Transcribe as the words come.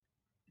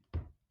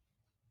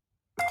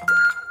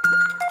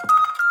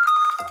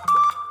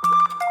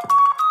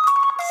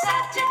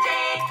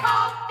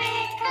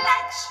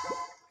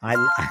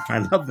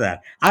I love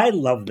that. I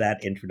love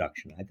that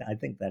introduction. I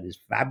think that is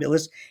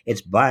fabulous.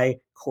 It's by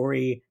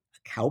Corey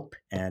Kaup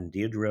and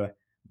Deirdre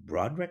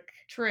Broderick.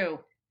 True.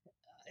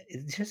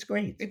 It's just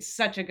great. It's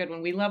such a good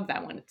one. We love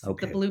that one. It's the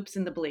Okay. bloops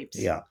and the bleeps.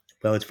 Yeah.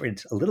 Well,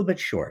 it's a little bit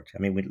short. I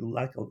mean, we'd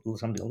like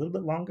something a little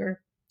bit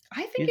longer. I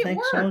Do you think it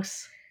think so?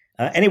 works.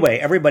 Anyway,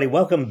 everybody,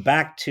 welcome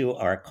back to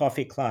our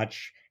coffee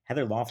clutch.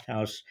 Heather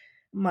Lofthouse,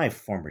 my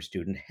former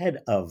student, head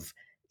of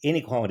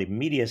Inequality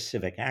Media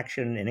Civic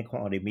Action,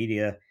 Inequality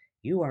Media.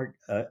 You are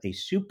a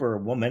super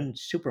woman,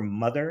 super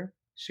mother,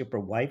 super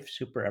wife,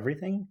 super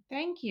everything.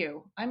 Thank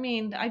you. I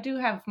mean, I do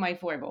have my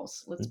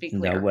foibles. Let's be No,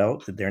 clear.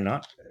 well, they're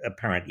not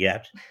apparent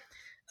yet.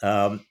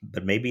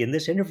 But maybe in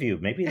this interview,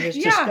 maybe in this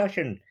Yeah.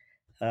 discussion.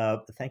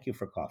 Thank you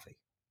for coffee.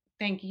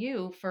 Thank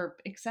you for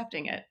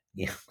accepting it.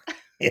 Yeah,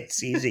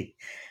 it's easy.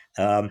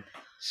 Um,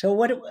 so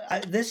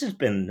this has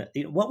been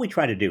what we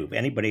try to do. If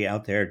anybody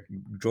out there,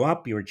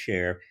 drop your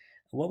chair.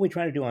 What we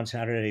try to do on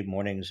Saturday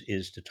mornings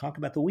is to talk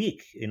about the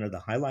week.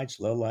 The highlights,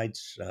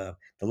 lowlights,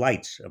 the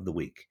lights of the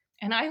week.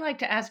 And I like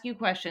to ask you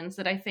questions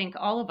that I think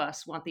all of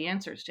us want the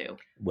answers to.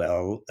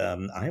 Well,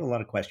 I have a lot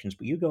of questions,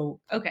 but you go.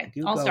 Okay,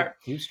 You I'll go. start.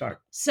 You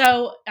start.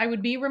 So I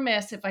would be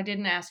remiss if I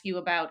didn't ask you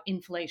about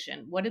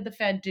inflation. What did the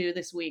Fed do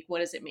this week? What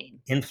does it mean?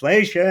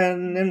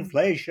 Inflation,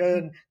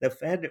 inflation. The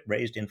Fed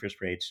raised interest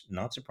rates,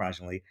 not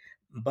surprisingly,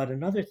 but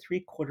another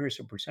 3/4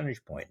 of a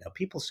percentage point. Now,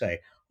 people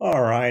say,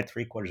 all right,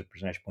 3/4 of a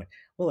percentage point.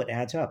 Well, it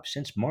adds up.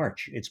 Since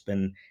March, it's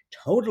been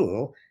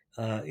total,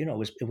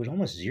 it was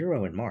almost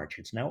zero in March.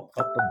 It's now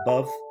up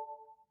above.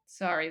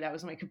 Sorry, that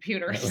was my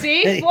computer.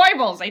 See?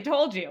 Foibles, I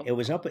told you.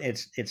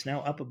 It's now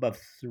up above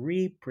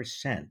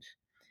 3%.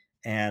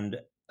 And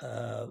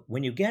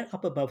when you get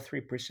up above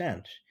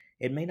 3%,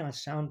 it may not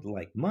sound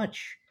like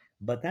much,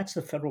 but that's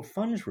the federal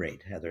funds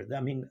rate, Heather. I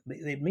mean,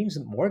 it means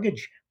that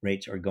mortgage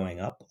rates are going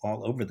up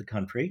all over the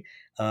country.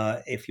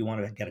 If you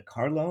want to get a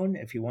car loan,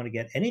 if you want to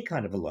get any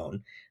kind of a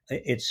loan,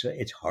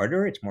 it's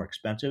harder, it's more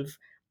expensive.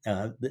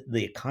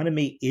 The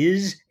economy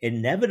is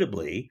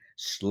inevitably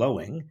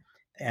slowing,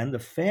 and the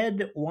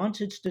Fed wants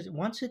it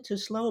to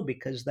slow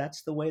because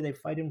that's the way they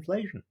fight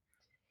inflation.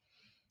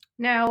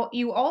 Now,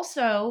 you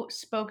also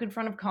spoke in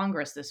front of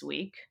Congress this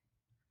week.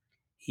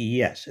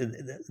 Yes,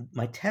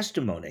 my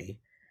testimony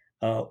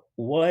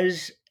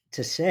was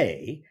to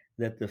say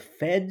that the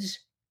Fed's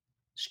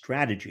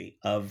strategy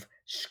of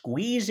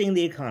squeezing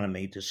the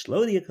economy to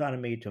slow the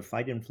economy to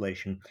fight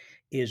inflation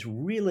is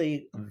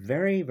really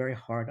very, very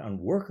hard on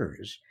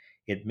workers.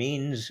 It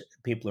means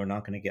people are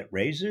not going to get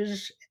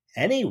raises,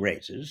 any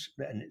raises,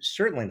 and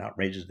certainly not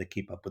raises that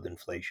keep up with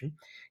inflation.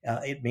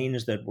 It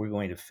means that we're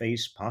going to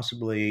face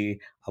possibly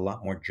a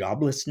lot more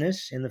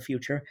joblessness in the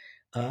future.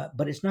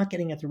 But it's not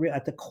getting at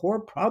the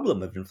core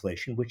problem of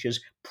inflation, which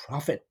is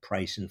profit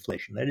price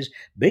inflation. That is,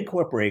 big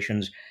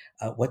corporations,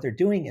 what they're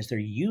doing is they're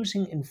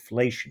using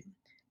inflation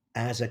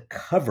as a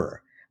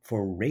cover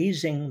for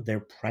raising their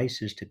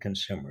prices to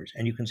consumers.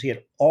 And you can see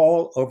it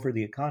all over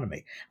the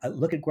economy.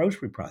 Look at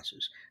grocery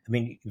prices. I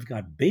mean, you've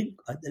got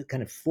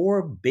kind of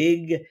four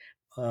big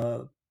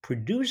uh,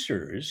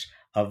 producers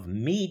of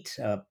meat,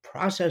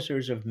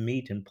 processors of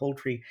meat and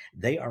poultry.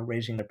 They are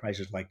raising their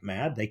prices like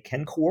mad. They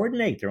can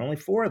coordinate. There are only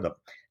four of them.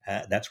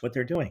 That's what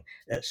they're doing.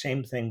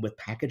 Same thing with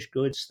packaged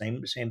goods.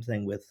 Same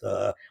thing with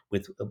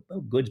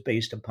goods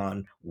based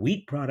upon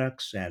wheat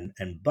products and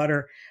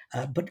butter.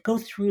 But go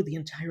through the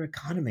entire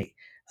economy,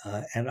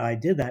 and I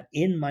did that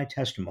in my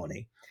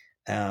testimony.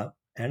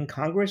 And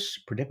Congress,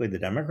 particularly the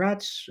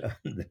Democrats,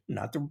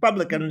 not the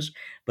Republicans,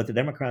 but the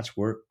Democrats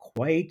were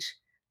quite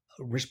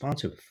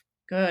responsive.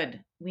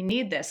 Good. We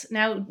need this.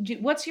 Now,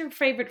 what's your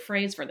favorite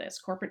phrase for this?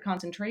 Corporate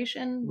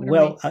concentration? What are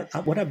Well, we?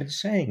 what I've been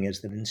saying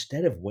is that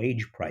instead of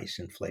wage price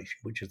inflation,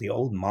 which is the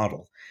old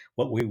model,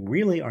 what we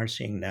really are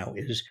seeing now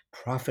is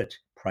profit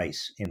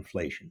price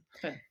inflation.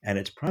 Good. And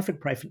it's profit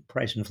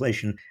price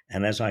inflation.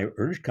 And as I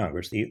urged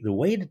Congress, the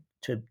way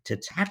to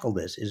tackle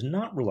this is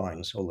not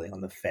relying solely on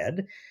the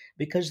Fed,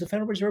 because the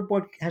Federal Reserve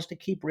Board has to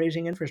keep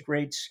raising interest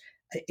rates.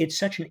 It's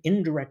such an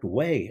indirect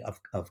way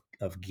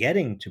of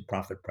getting to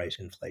profit price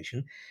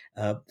inflation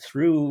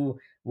through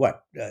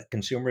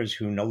consumers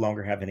who no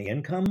longer have any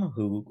income,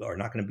 who are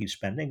not going to be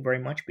spending very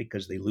much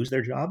because they lose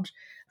their jobs.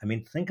 I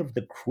mean, think of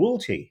the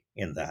cruelty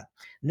in that.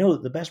 No,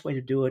 the best way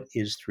to do it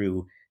is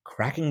through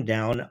cracking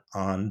down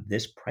on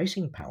this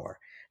pricing power,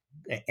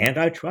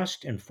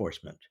 antitrust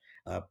enforcement,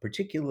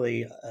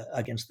 particularly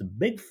against the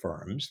big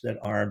firms that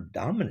are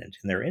dominant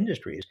in their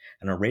industries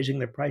and are raising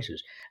their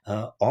prices.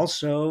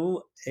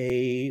 Also,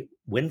 a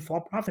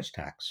windfall profits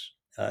tax.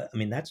 I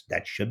mean, that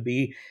should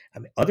be. I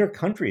mean, other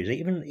countries,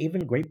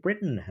 even Great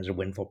Britain, has a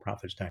windfall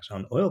profits tax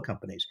on oil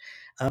companies.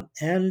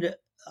 And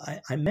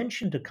I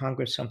mentioned to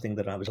Congress something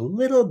that I was a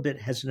little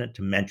bit hesitant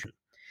to mention,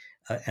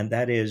 and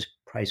that is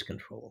price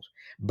controls.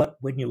 But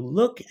when you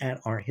look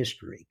at our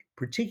history,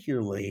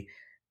 particularly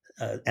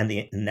and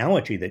the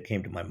analogy that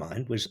came to my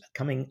mind was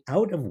coming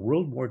out of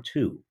World War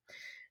II.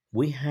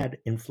 we had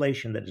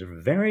inflation that is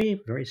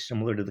very, very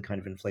similar to the kind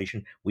of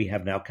inflation we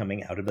have now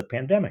coming out of the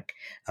pandemic.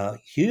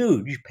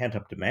 Huge pent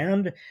up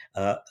demand,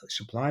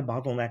 supply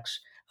bottlenecks,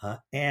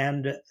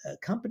 and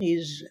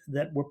companies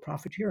that were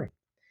profiteering.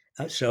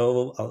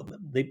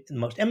 The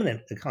most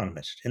eminent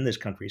economists in this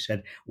country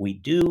said we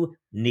do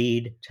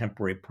need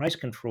temporary price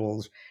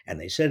controls, and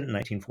they said it in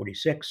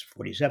 1946,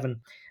 47,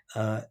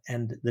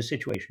 and the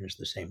situation is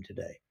the same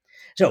today.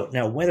 So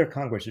now, whether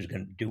Congress is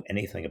going to do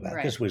anything about it,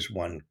 Right. this was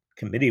one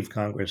committee of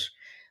Congress,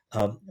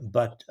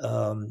 but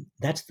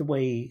that's the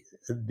way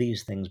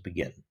these things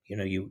begin.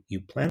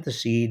 You plant the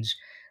seeds.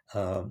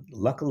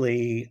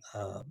 Luckily,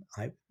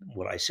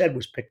 what I said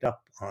was picked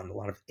up on a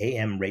lot of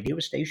AM radio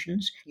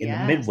stations in the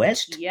Yes.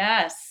 Midwest.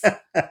 Yes.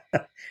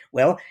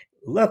 Well,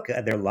 look,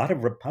 there are a lot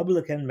of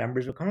Republican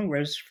members of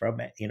Congress from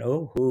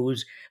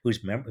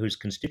whose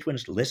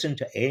constituents listen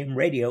to AM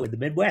radio in the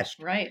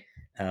Midwest, Right.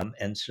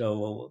 and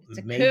so It's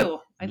a maybe. coup.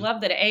 I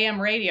love that AM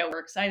radio we're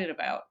excited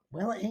about.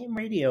 Well, AM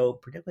radio,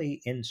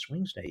 particularly in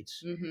swing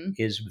states, Hmm.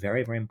 is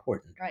very, very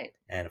important. Right.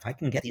 And if I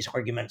can get these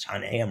arguments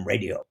on AM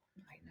radio,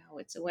 I know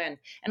it's a win.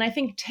 And I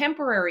think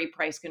temporary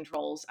price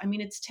controls, I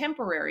mean, it's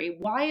temporary.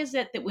 Why is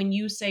it that when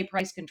you say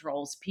price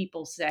controls,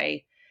 people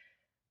say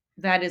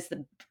that is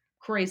the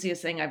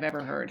craziest thing I've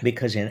ever heard?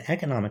 because in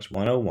Economics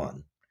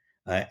 101,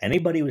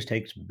 anybody who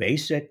takes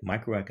basic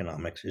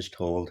microeconomics is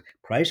told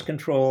price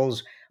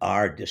controls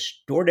are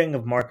distorting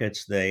of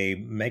markets. They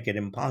make it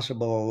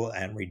impossible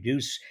and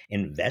reduce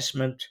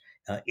investment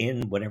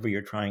in whatever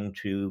you're trying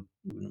to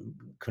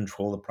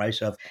control the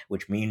price of,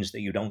 which means that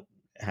you don't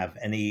have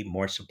any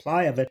more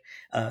supply of it.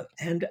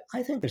 And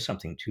I think there's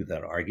something to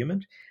that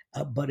argument,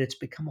 but it's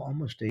become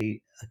almost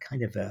a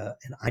kind of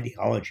an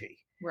ideology,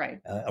 Right.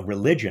 a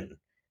religion,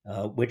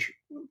 which,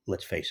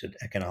 let's face it,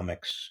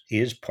 economics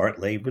is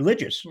partly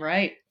religious.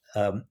 Right.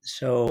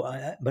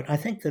 But I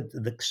think that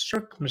the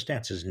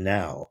circumstances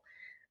now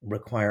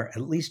require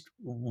at least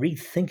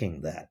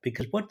rethinking that,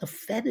 because what the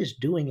Fed is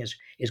doing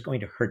is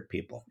going to hurt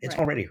people. It's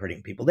Right. already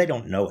hurting people. They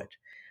don't know it.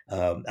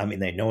 I mean,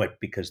 they know it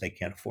because they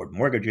can't afford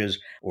mortgages,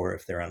 or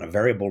if they're on a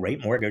variable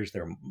rate mortgage,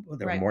 their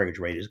Right. mortgage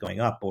rate is going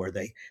up, or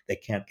they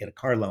can't get a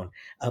car loan.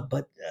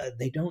 But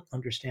they don't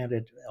understand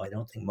it. I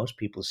don't think most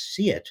people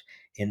see it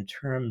in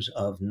terms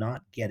of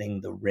not getting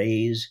the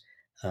raise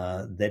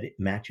that it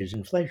matches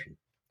inflation.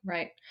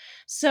 Right.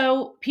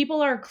 So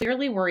people are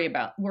clearly worried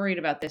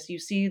about this. You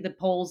see the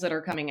polls that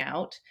are coming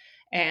out,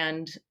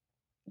 and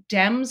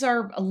Dems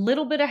are a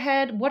little bit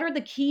ahead. What are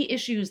the key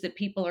issues that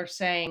people are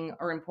saying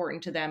are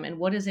important to them, and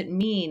what does it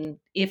mean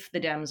if the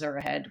Dems are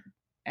ahead,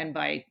 and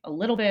by a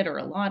little bit or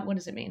a lot? What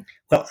does it mean?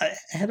 Well,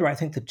 Heather, I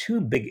think the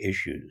two big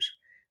issues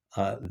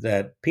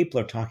that people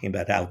are talking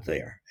about out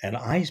there, and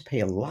I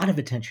pay a lot of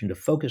attention to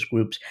focus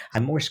groups.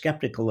 I'm more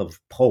skeptical of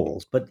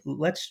polls, but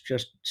let's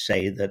just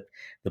say that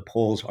the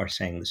polls are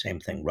saying the same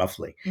thing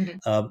roughly.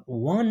 Mhm.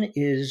 One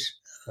is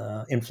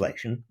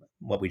inflation,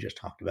 what we just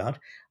talked about.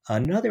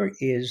 Another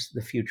is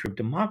the future of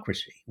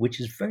democracy, which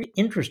is very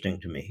interesting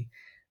to me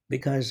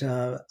because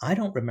I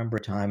don't remember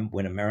a time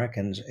when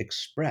Americans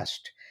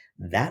expressed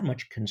that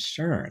much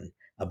concern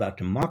about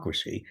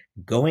democracy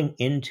going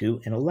into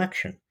an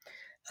election.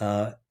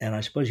 And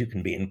I suppose you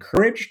can be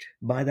encouraged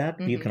by that,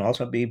 but you Mhm. can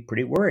also be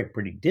pretty worried,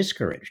 pretty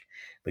discouraged,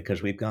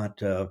 because we've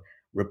got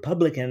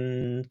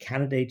Republican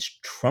candidates,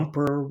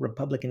 Trumper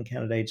Republican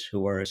candidates,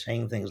 who are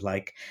saying things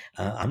like,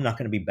 "I'm not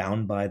going to be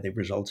bound by the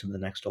results of the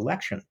next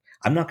election.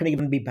 I'm not going to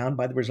even be bound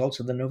by the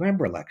results of the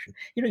November election."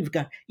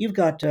 You've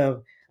got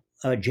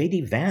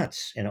J.D.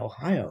 Vance in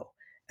Ohio,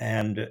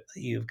 and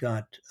you've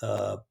got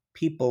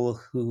people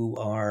who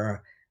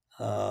are.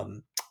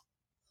 Um,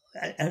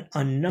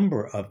 a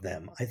number of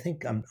them. I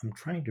think I'm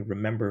trying to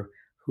remember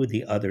who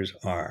the others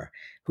are.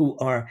 Who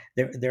are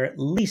there? There are at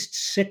least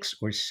 6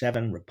 or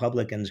 7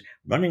 Republicans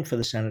running for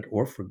the Senate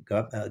or for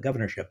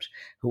governorships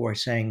who are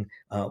saying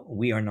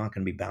we are not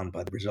going to be bound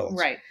by the results.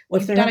 Right.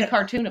 Well, You've done a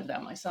cartoon of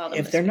them. I saw them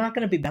if this they're week. not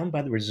going to be bound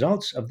by the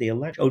results of the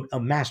election,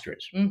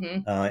 Masters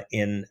Mhm.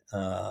 in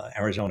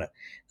Arizona,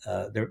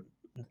 there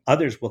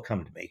others will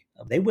come to me.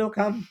 They will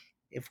come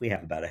if we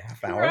have about a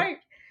half hour. Right.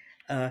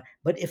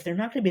 But if they're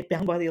not going to be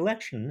bound by the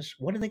elections,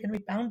 what are they going to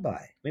be bound by?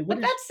 I mean, what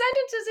But is. that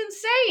sentence is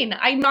insane.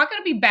 I'm not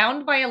going to be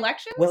bound by Well,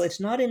 elections? it's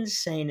not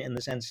insane in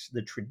the sense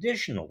the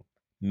traditional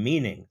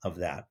meaning of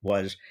that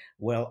was,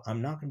 well,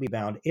 I'm not going to be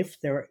bound if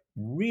there are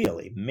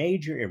really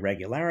major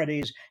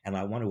irregularities and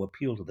I want to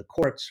appeal to the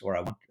courts or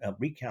I want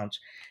recounts.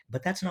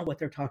 But that's not what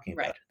they're talking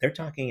Right. about. They're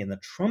talking in the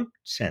Trump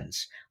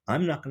sense.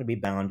 I'm not going to be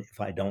bound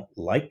if I don't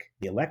like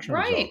the election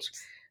Right.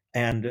 results.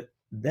 And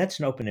that's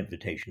an open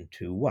invitation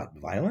to what?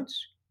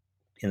 Violence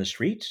in the But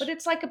streets?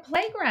 it's like a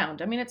playground.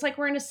 I mean, it's like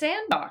we're in a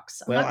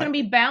sandbox. I'm Well, not going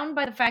to be bound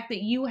by the fact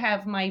that you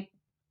have my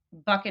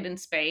bucket and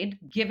spade.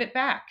 Give it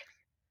back.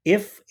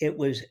 if it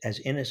was as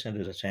innocent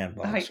as a I,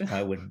 sandbox,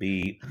 I would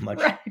be much,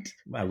 right.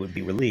 I would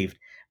be relieved.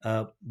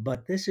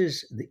 But this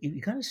is,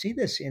 you kind of see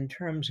this in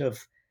terms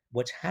of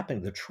what's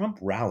happening. The Trump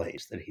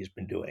rallies that he's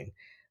been doing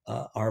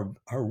are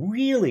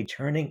really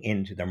turning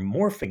into, they're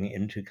morphing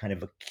into kind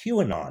of a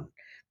QAnon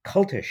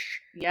cultish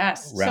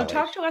Yes. So talk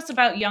rallies. to us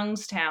about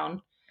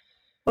Youngstown.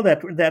 Well,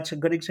 that's a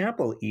good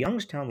example.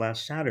 Youngstown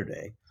last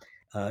Saturday,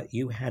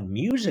 you had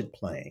music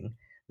playing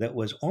that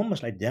was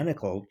almost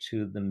identical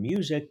to the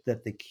music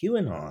that the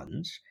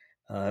QAnons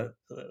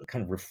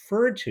kind of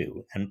refer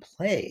to and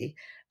play.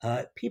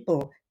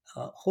 People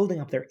holding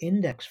up their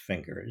index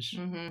fingers.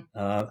 Mhm.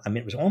 I mean,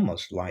 it was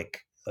almost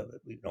like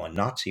a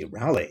Nazi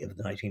rally of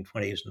the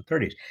 1920s and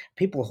 30s.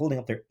 People holding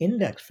up their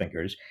index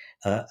fingers.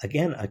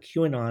 Again, a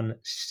QAnon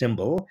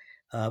symbol.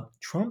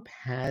 Trump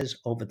has,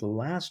 over the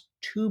last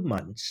 2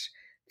 months,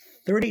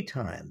 30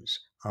 times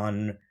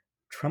on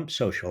Trump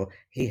Social,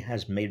 he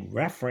has made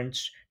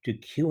reference to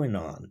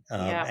QAnon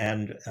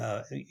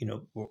Yeah.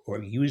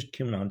 or used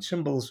QAnon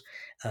symbols.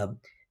 Uh,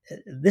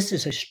 this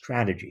is a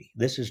strategy.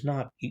 This is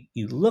not,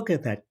 you look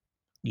at that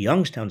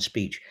Youngstown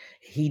speech,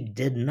 he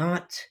did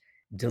not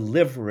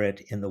deliver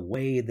it in the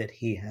way that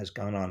he has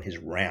gone on his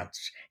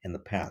rants in the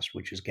past,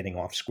 which is getting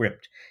off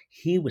script.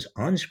 He was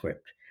on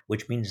script,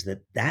 which means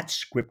that that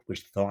script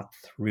was thought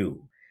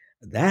through.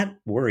 That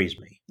worries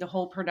me The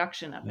whole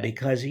production of it.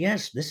 because,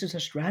 yes, this is a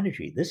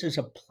strategy. This is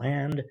a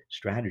planned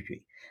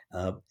strategy.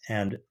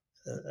 And,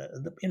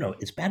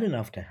 it's bad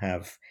enough to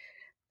have,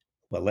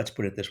 well, let's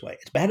put it this way,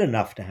 it's bad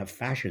enough to have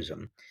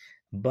fascism,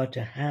 but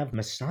to have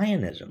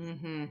messianism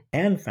Mhm.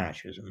 and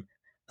fascism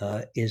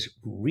is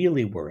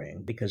really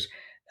worrying because,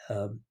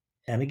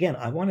 and again,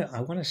 I want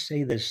to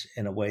say this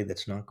in a way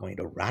that's not going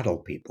to rattle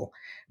people,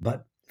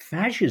 but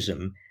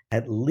fascism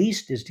at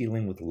least is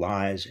dealing with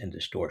lies and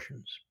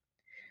distortions.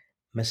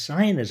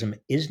 Messianism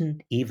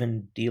isn't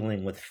even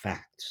dealing with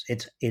facts.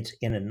 It's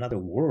in another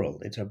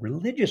world. It's a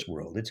religious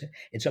world.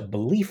 It's a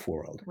belief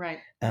world, Right.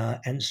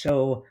 and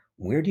so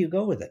where do you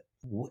go with it?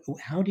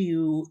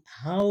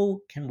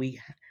 How can we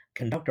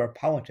conduct our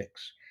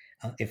politics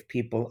if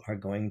people are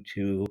going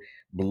to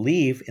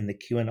believe in the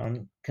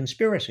QAnon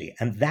conspiracy,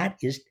 and that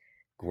is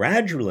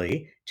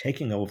gradually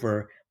taking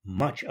over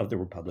much of the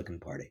Republican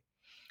Party?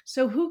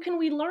 So who can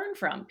we learn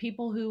from?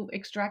 People who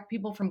extract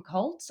people from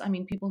cults? I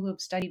mean, people who have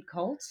studied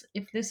cults?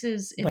 If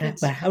But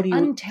it's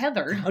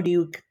untethered,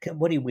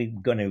 what are we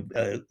going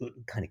to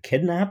kind of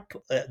kidnap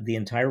the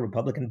entire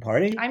Republican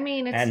Party I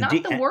mean, it's and not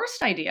the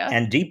worst idea.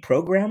 and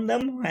deprogram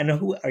them? And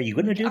who are you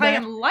going to do I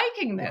am that?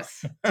 liking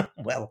this.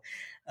 Well,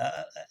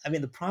 uh, I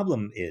mean, the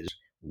problem is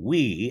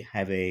we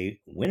have a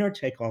winner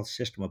take all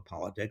system of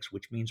politics,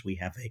 which means we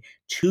have a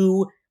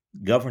two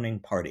governing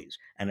parties,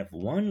 and if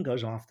one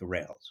goes off the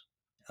rails,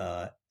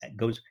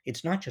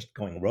 it's not just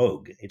going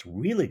rogue; it's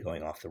really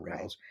going off the Right.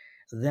 rails.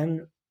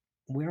 Then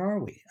where are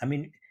we? I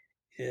mean,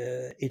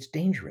 it's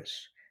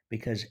dangerous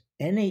because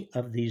any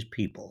of these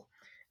people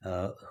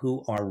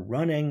who are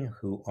running,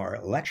 who are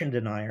election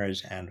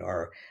deniers, and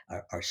are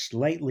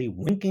slightly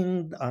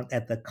winking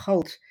at the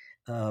cult.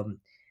 Um,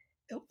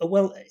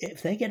 well,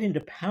 if they get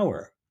into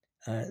power,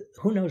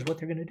 who knows what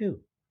they're going to do?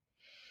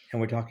 And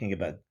we're talking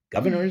about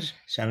governors,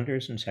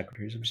 senators, and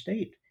secretaries of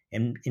state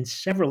in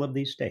several of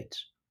these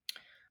states.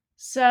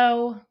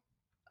 So,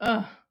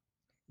 ugh.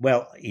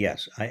 Well,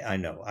 yes, I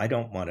know. I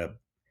don't want to.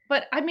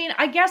 But I mean,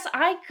 I guess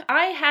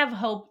I have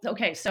hope.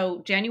 Okay,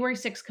 so January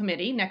 6th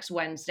committee next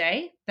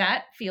Wednesday.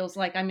 That feels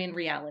like I'm in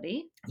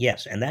reality.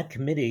 Yes, and that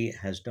committee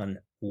has done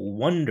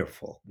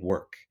wonderful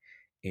work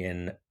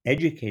in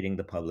educating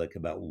the public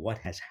about what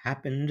has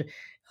happened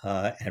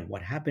and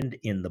what happened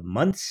in the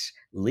months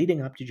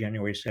leading up to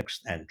January 6th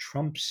and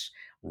Trump's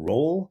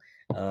role.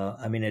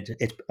 I mean,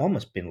 it's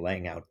almost been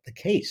laying out the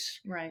case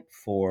Right.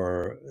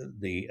 for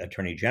the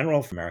Attorney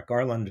General, for Merrick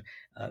Garland,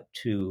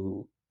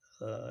 to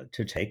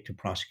take to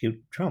prosecute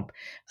Trump.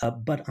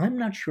 But I'm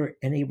not sure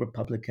any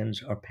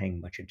Republicans are paying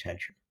much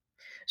attention.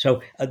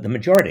 So the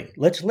majority.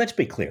 Let's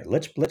be clear.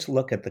 Let's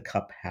look at the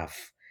cup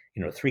half,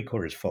 three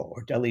quarters full,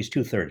 or at least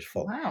 2/3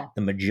 full. Wow.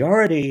 The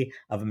majority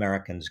of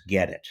Americans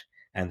get it,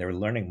 and they're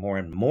learning more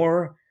and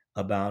more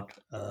about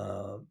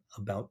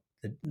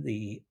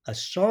the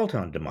assault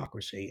on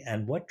democracy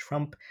and what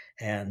Trump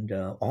and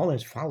all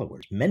his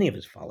followers, many of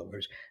his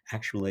followers,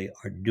 actually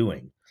are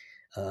doing,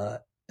 uh,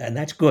 and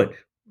that's good.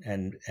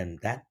 And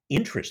that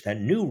interest, that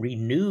new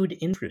renewed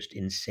interest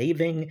in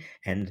saving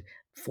and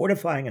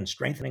fortifying and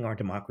strengthening our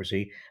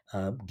democracy,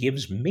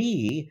 gives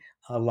me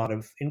a lot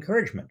of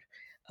encouragement.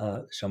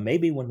 So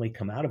maybe when we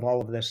come out of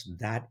all of this,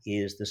 that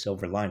is the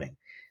silver lining.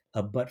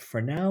 But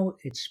for now,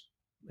 it's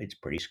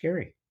pretty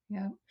scary.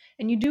 Yeah.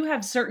 And you do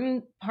have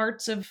certain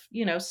parts of,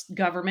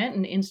 government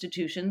and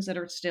institutions that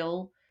are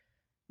still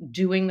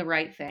doing the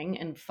right thing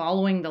and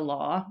following the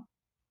law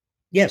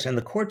Yes, and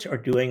the courts are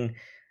doing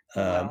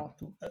well.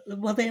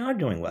 well. They are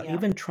doing well. Yeah.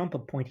 Even Trump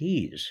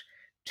appointees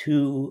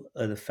to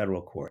the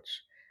federal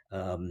courts,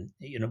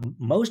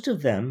 most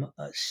of them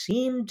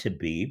seem to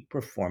be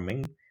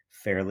performing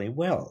fairly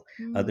well.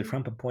 The Mhm.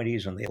 Trump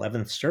appointees on the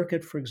 11th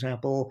Circuit, for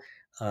example,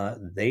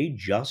 they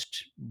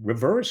just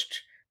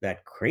reversed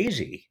that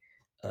crazy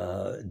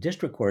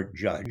district court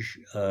judge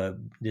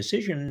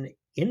decision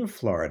in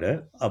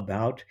Florida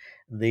about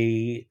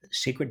the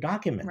secret Right.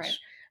 documents.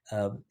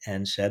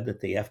 and said that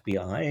the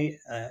FBI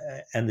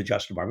and the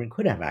Justice Department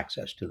could have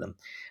access to them.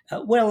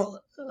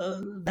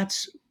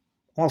 That's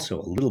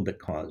also a little bit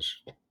cause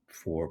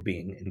for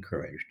being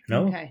encouraged.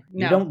 No, Okay. you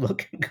No. don't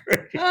look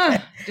encouraged.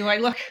 Do I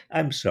look?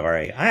 I'm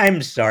sorry.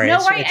 I'm sorry. No,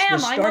 I It's the am. I'm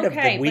start of the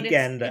okay, but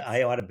weekend. it's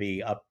I ought to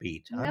be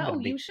upbeat. I'm going no,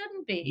 to you be.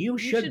 shouldn't be. You You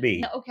should should no,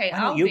 be. okay, Why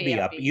don't I'll you be be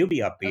up? upbeat. You be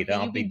upbeat. Okay,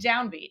 I'll you be be.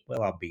 downbeat.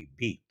 Well, I'll be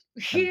beat.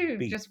 I'm Phew,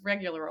 beat. just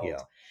regular Yeah.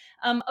 old.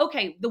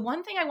 Okay, the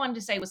one thing I wanted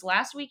to say was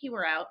last week you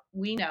were out.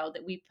 We know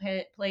that we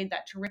played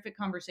that terrific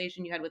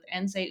conversation you had with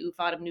Nsé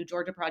Ufot of New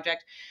Georgia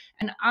Project.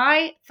 And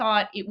I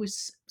thought it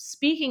was,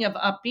 speaking of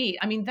upbeat,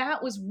 I mean,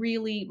 that was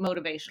really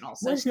motivational.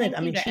 So Wasn't it?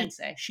 I thank you mean,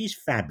 to Nsé. she's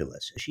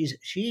fabulous.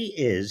 She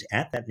is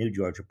at that New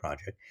Georgia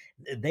Project.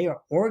 They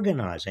are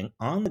organizing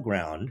on the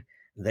ground.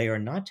 They are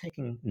not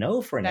taking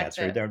no for an That's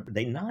answer. it.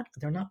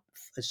 They're not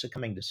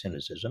succumbing to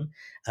cynicism.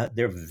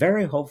 They're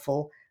very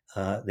hopeful.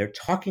 They're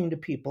talking to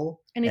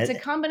people. And it's a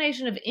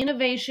combination of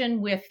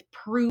innovation with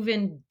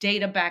proven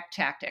data backed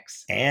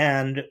tactics.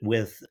 And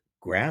with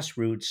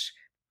grassroots,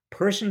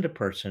 person to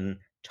person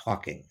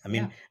talking. I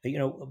Yeah.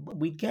 mean,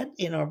 we get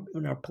in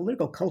our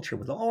political culture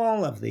with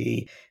all of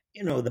the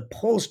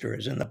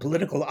pollsters and the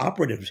political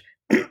operatives.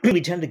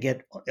 We tend to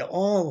get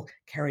all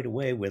carried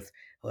away with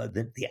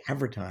the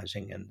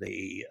advertising and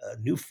the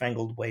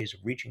newfangled ways of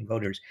reaching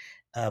voters,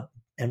 uh,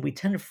 and we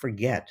tend to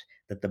forget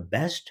that the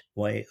best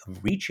way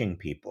of reaching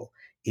people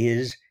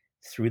is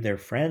through their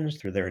friends,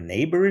 through their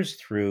neighbors,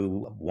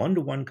 through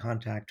one-to-one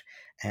contact,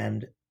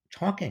 and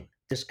talking,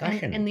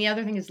 discussion, And the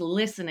other thing is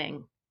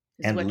listening,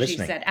 is and what she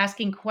listening. said.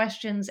 Asking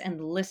questions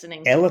and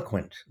listening.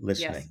 Eloquent Yes.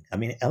 listening. I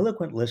mean,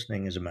 eloquent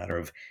listening is a matter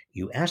of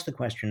you ask the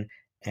question,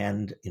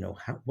 and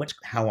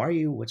how are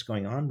you? What's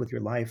going on with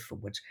your life?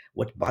 What's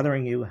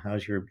bothering you?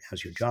 How's your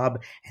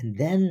job? And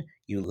then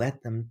you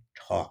let them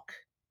talk.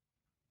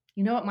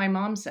 You know what my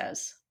mom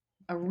says?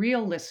 A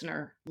real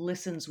listener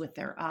listens with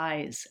their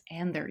eyes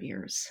and their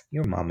ears.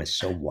 Your mom is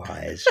so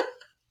wise.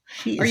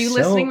 She Are is you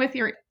listening so. with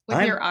your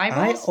I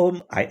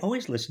eyeballs? I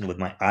always listen with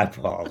my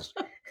eyeballs.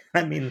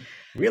 I mean,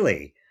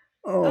 really.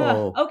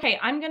 Oh, Okay,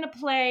 I'm going to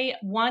play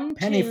one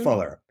Penny tune.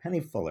 Fuller.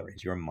 Penny Fuller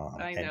is your mom,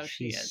 I and know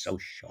she she's is. so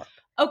sharp.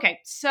 Okay,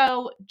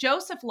 so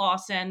Joseph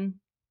Lawson,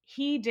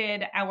 he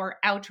did our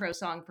outro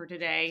song for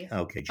today.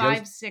 Okay,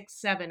 5, 6,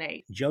 7,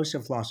 8.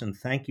 Joseph Lawson,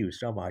 thank you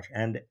so much.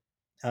 And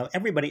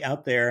everybody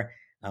out there,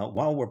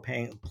 while we're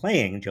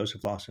playing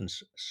Joseph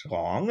Lawson's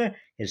song,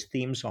 his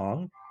theme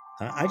song,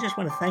 I just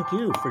want to thank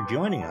you for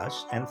joining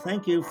us and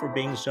thank you for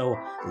being so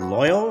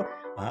loyal.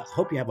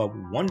 Hope you have a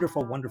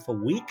wonderful, wonderful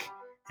week.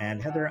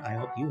 And Heather, I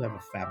hope you have a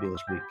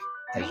fabulous week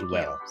as Thank you.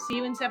 well. See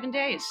you in 7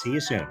 days. See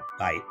you soon.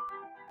 Bye.